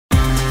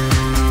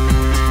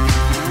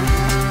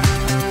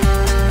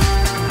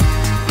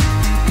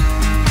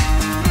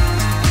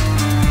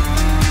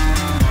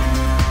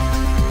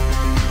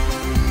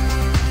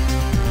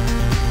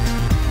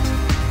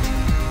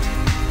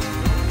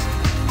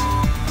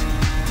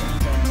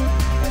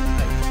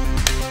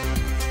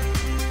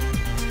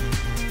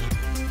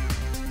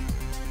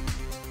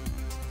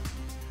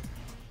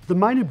The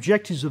main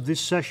objectives of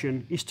this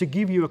session is to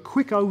give you a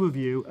quick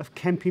overview of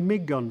Kemppi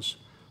MIG guns,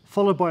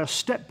 followed by a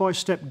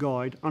step-by-step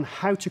guide on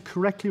how to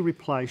correctly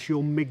replace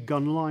your MIG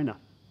gun liner.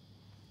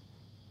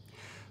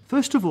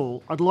 First of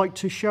all, I'd like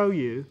to show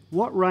you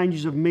what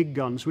ranges of MIG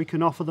guns we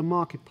can offer the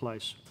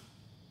marketplace.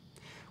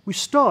 We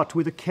start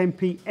with a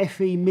Kemppi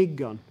FE MIG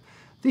gun.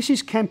 This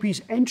is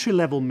Kemppi's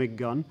entry-level MIG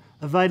gun,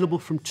 available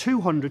from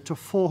 200 to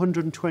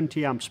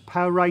 420 amps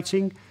power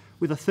rating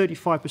with a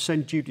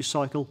 35% duty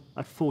cycle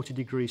at 40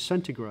 degrees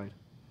centigrade.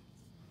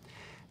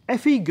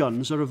 FE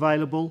guns are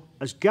available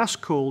as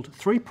gas-cooled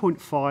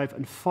 3.5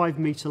 and 5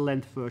 metre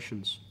length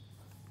versions.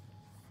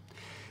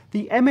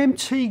 The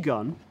MMT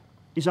gun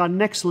is our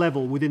next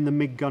level within the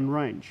MIG gun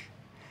range.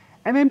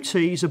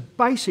 MMT is a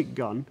basic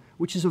gun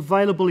which is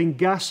available in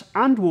gas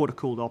and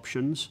water-cooled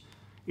options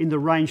in the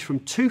range from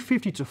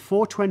 250 to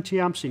 420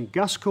 amps in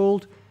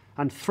gas-cooled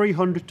and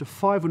 300 to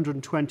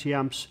 520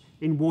 amps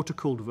in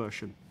water-cooled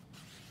version.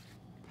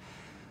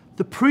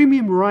 The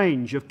premium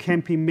range of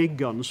Kemppi MIG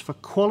guns for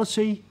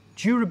quality,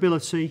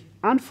 durability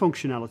and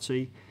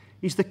functionality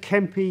is the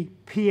Kemppi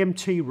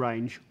PMT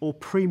range or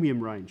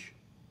premium range.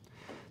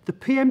 The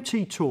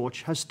PMT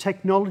torch has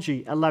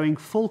technology allowing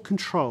full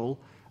control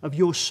of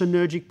your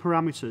synergic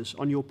parameters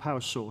on your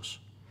power source.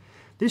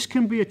 This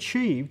can be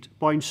achieved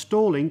by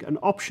installing an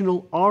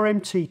optional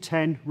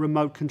RMT10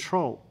 remote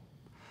control.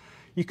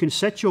 You can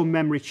set your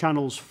memory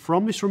channels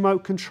from this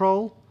remote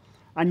control,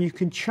 and you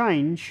can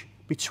change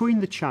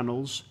between the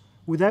channels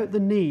without the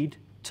need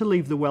to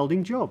leave the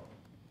welding job.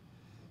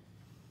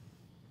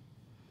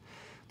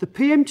 The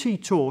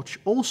PMT torch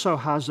also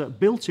has a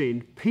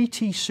built-in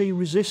PTC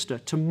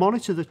resistor to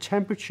monitor the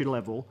temperature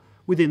level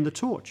within the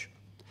torch.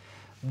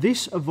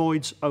 This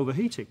avoids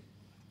overheating.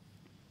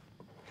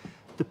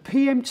 The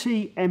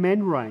PMT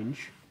MN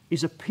range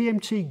is a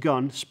PMT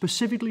gun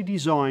specifically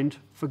designed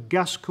for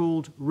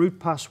gas-cooled root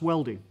pass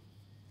welding.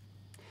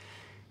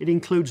 It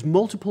includes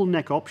multiple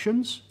neck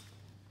options.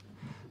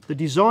 The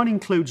design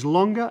includes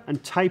longer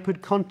and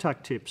tapered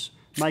contact tips,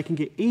 making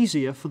it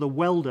easier for the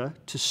welder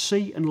to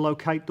see and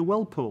locate the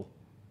weld pool.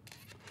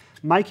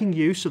 Making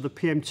use of the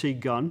PMT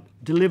gun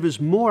delivers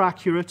more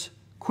accurate,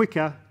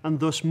 quicker and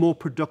thus more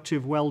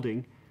productive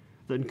welding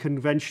than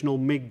conventional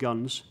MIG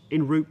guns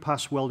in root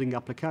pass welding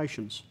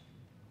applications.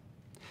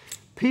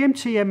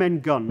 PMT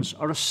MN guns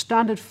are a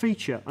standard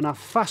feature on our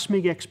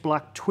FastMIG X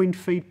Black twin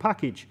feed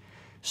package,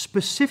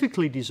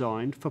 specifically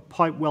designed for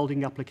pipe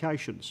welding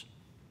applications.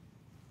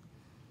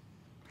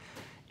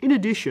 In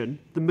addition,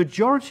 the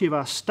majority of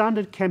our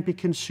standard Kemppi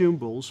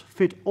consumables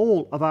fit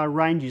all of our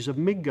ranges of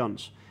MIG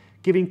guns,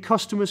 giving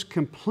customers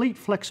complete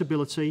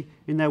flexibility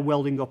in their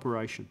welding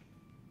operation.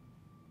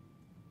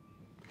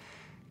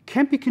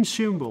 Kemppi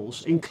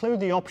consumables include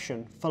the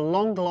option for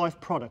long life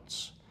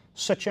products,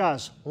 such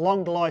as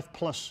Long Life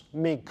Plus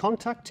MIG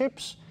contact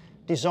tips,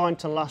 designed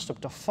to last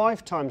up to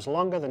 5 times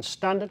longer than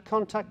standard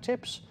contact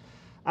tips,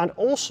 and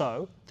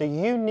also the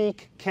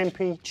unique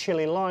Kemppi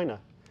Chili Liner,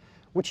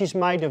 which is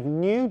made of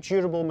new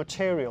durable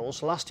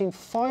materials lasting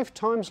 5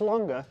 times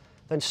longer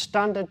than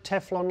standard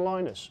Teflon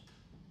liners.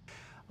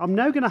 I'm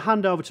now going to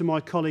hand over to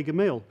my colleague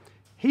Emil.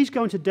 He's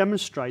going to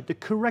demonstrate the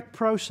correct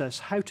process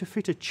how to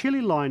fit a chili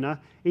liner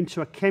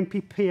into a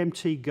Kemppi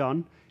PMT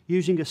gun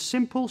using a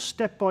simple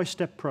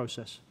step-by-step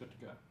process. Good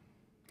to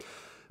go.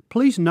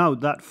 Please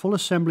note that full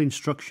assembly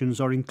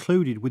instructions are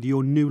included with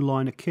your new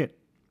liner kit.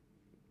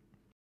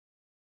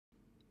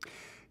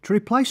 To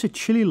replace a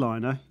chili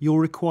liner, you'll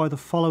require the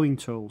following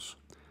tools: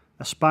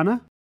 a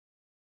spanner,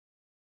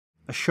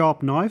 a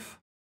sharp knife,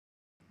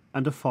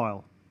 and a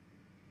file.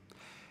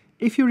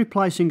 If you're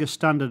replacing a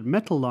standard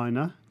metal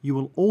liner, you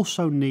will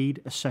also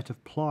need a set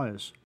of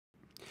pliers.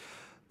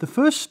 The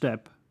first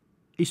step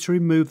is to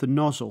remove the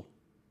nozzle,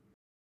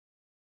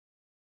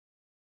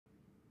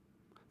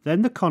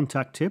 then the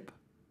contact tip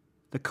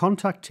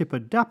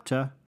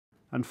adapter,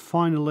 and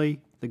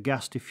finally the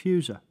gas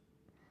diffuser.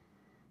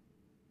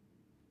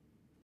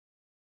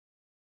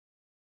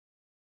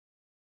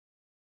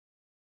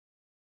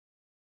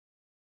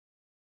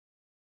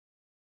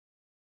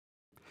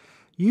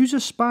 Use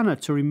a spanner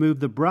to remove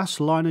the brass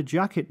liner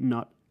jacket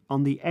nut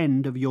on the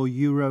end of your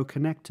Euro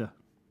connector.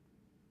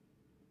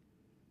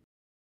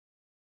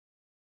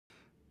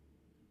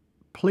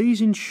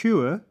 Please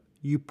ensure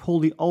you pull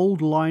the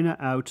old liner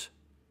out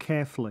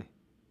carefully.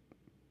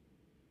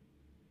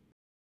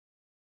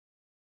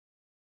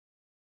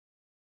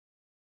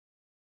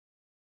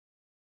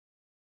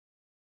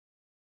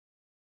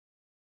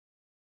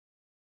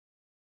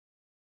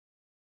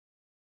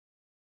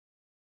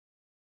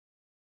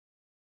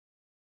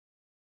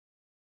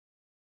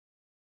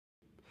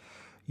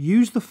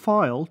 Use the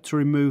file to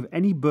remove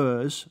any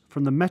burrs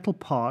from the metal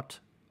part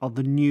of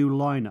the new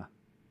liner.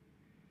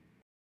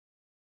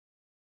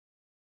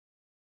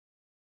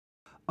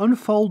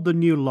 Unfold the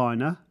new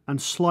liner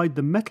and slide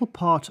the metal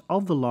part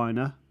of the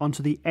liner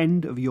onto the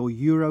end of your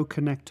Euro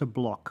connector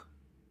block.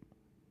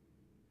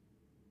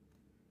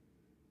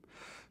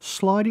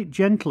 Slide it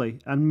gently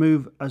and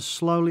move as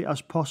slowly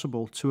as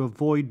possible to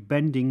avoid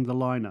bending the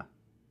liner.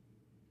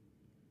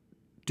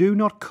 Do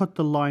not cut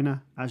the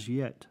liner as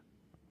yet.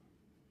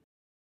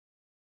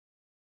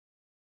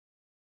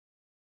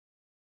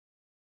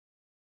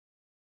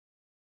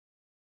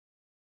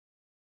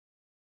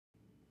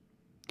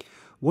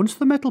 Once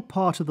the metal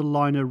part of the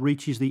liner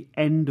reaches the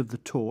end of the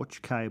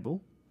torch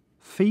cable,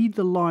 feed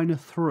the liner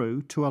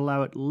through to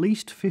allow at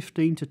least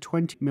 15 to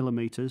 20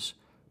 millimeters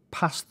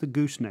past the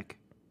gooseneck.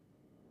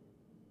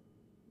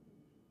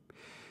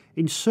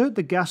 Insert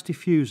the gas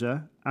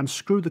diffuser and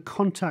screw the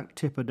contact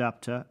tip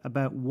adapter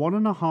about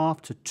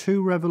 1.5 to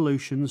 2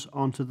 revolutions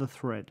onto the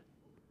thread.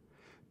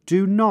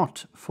 Do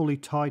not fully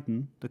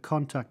tighten the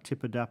contact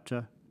tip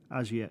adapter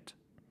as yet.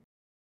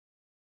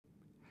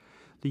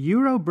 The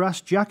Euro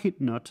brass jacket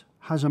nut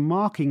has a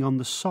marking on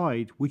the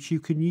side which you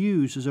can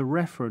use as a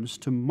reference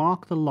to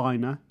mark the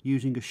liner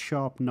using a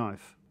sharp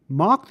knife.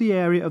 Mark the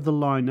area of the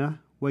liner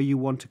where you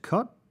want to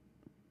cut.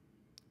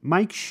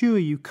 Make sure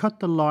you cut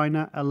the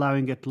liner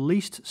allowing at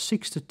least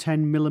 6 to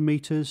 10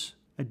 millimeters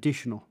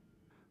additional.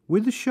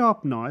 With a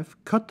sharp knife,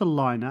 cut the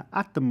liner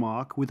at the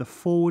mark with a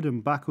forward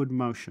and backward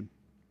motion.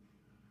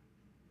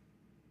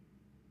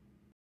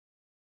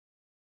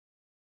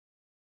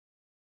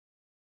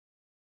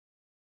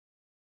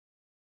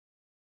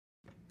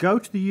 Go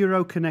to the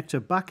Euro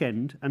connector back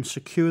end and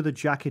secure the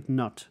jacket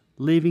nut,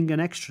 leaving an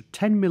extra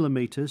 10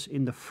 millimeters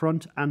in the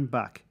front and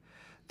back.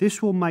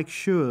 This will make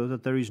sure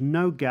that there is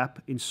no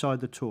gap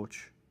inside the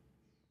torch.